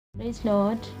Praise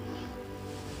Lord.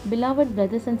 Beloved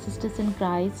brothers and sisters in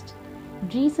Christ,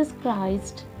 Jesus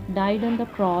Christ died on the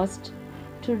cross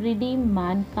to redeem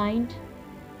mankind,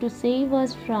 to save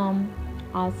us from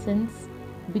our sins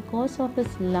because of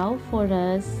his love for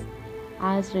us,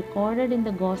 as recorded in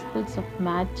the Gospels of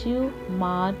Matthew,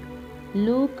 Mark,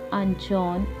 Luke, and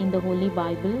John in the Holy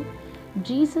Bible.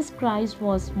 Jesus Christ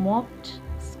was mocked,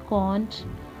 scorned,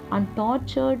 and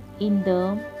tortured in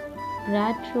the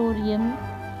Praetorium,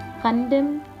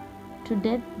 condemned to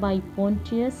death by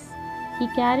Pontius. He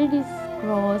carried his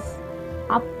cross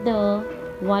up the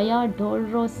Via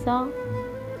Dolorosa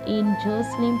in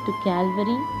Jerusalem to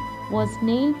Calvary, was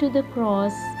nailed to the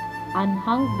cross, and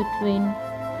hung between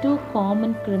two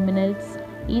common criminals.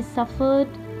 He suffered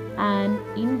an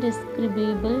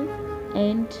indescribable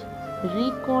end,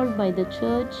 recalled by the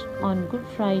Church on Good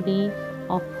Friday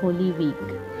of Holy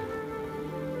Week.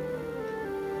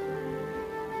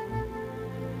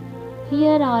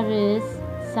 Here are his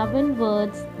 7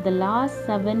 words, the last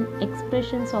 7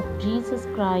 expressions of Jesus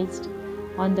Christ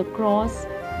on the cross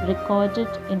recorded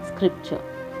in Scripture.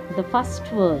 The first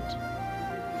word,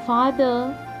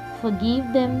 Father,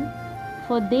 forgive them,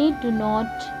 for they do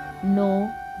not know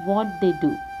what they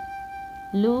do.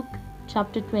 Luke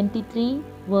chapter 23,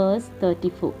 verse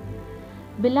 34.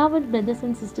 Beloved brothers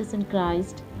and sisters in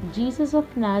Christ, Jesus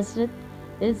of Nazareth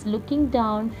is looking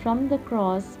down from the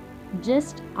cross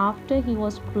just after he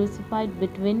was crucified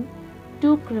between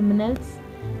two criminals.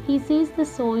 He sees the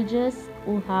soldiers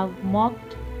who have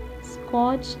mocked,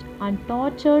 scourged, and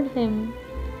tortured him,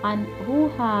 and who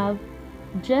have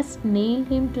just nailed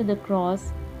him to the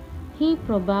cross. He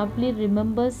probably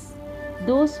remembers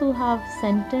those who have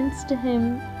sentenced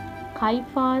him,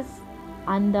 Caiaphas,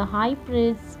 and the high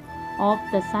priest of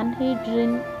the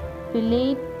Sanhedrin.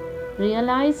 Pilate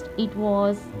realized it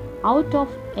was out of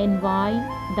envy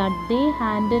that they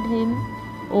handed him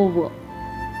over.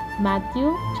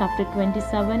 Matthew chapter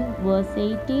 27 verse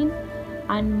 18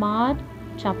 and Mark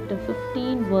chapter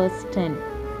 15 verse 10.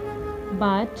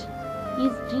 But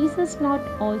is Jesus not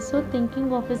also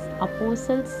thinking of his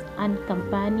apostles and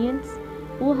companions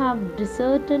who have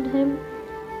deserted him,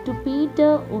 to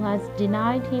Peter who has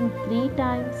denied him 3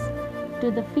 times,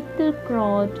 to the fickle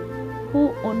crowd who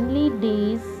only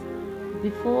days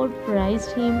before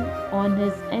praised him on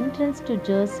his entrance to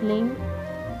Jerusalem,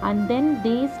 and then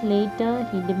days later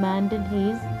he demanded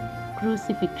his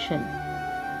crucifixion?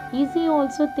 Is he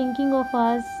also thinking of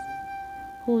us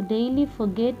who daily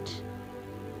forget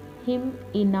him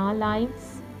in our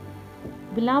lives?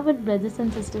 Beloved brothers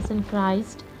and sisters in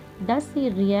Christ, does he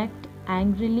react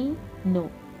angrily? No.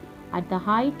 At the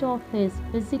height of his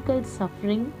physical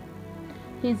suffering,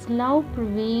 his love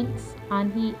prevails,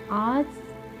 and he asks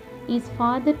his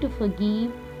Father to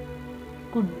forgive.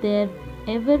 Could there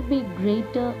ever be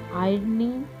greater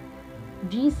irony?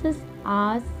 Jesus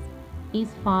asks his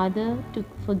Father to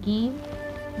forgive,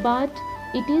 but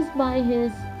it is by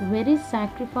his very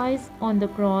sacrifice on the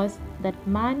cross that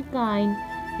mankind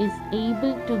is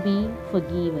able to be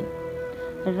forgiven.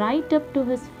 Right up to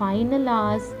his final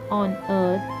hours on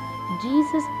earth,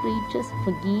 Jesus preaches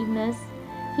forgiveness.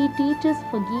 He teaches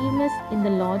forgiveness in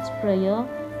the Lord's Prayer.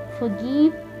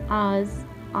 Forgive us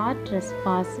our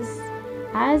trespasses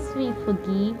as we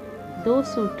forgive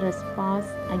those who trespass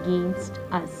against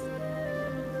us.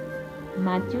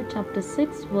 Matthew chapter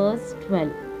 6 verse 12.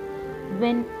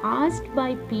 When asked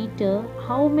by Peter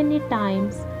how many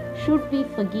times should we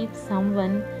forgive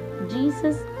someone,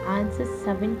 Jesus answers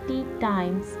 70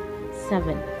 times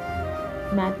 7.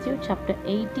 Matthew chapter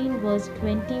 18 verse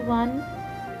 21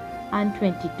 and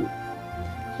 22.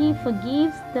 He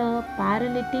forgives the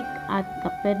paralytic at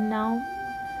Capernaum.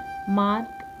 Mark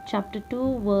chapter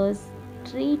 2 verse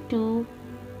 3 to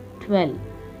 12.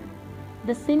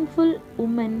 The sinful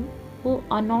woman who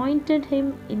anointed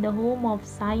him in the home of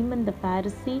Simon the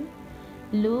Pharisee.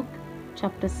 Luke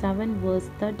chapter 7 verse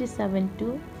 37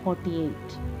 to 48.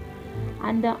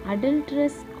 And the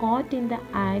adulteress caught in the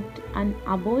act and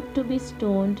about to be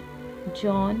stoned.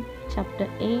 John chapter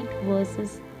 8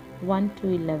 verses 1 to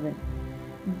 11.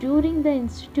 During the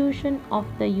institution of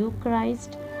the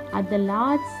Eucharist at the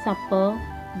Lord's Supper,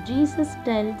 Jesus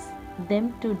tells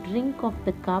them to drink of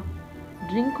the cup.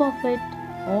 Drink of it,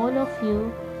 all of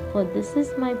you, for this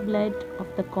is my blood of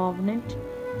the covenant,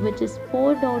 which is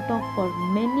poured out for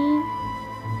many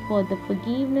for the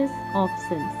forgiveness of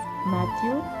sins.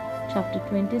 Matthew chapter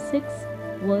 26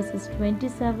 verses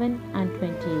 27 and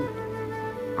 28.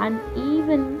 And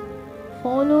even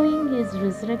following his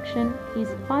resurrection, his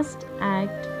first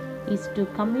act is to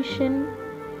commission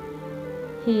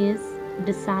his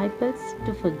disciples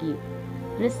to forgive.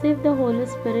 Receive the Holy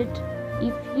Spirit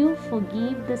If you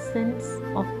forgive the sins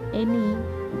of any,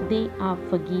 they are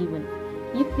forgiven.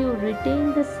 If you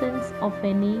retain the sins of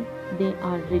any, they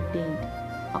are retained.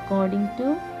 According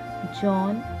to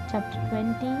John chapter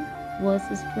 20,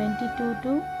 verses 22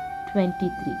 to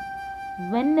 23.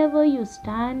 Whenever you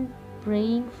stand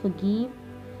praying, forgive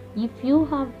if you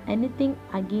have anything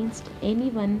against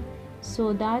anyone,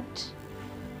 so that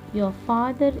your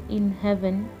Father in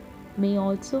heaven may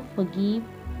also forgive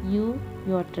you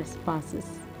your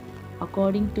trespasses.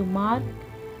 According to Mark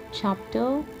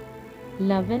chapter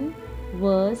 11,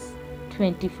 verse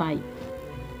 25.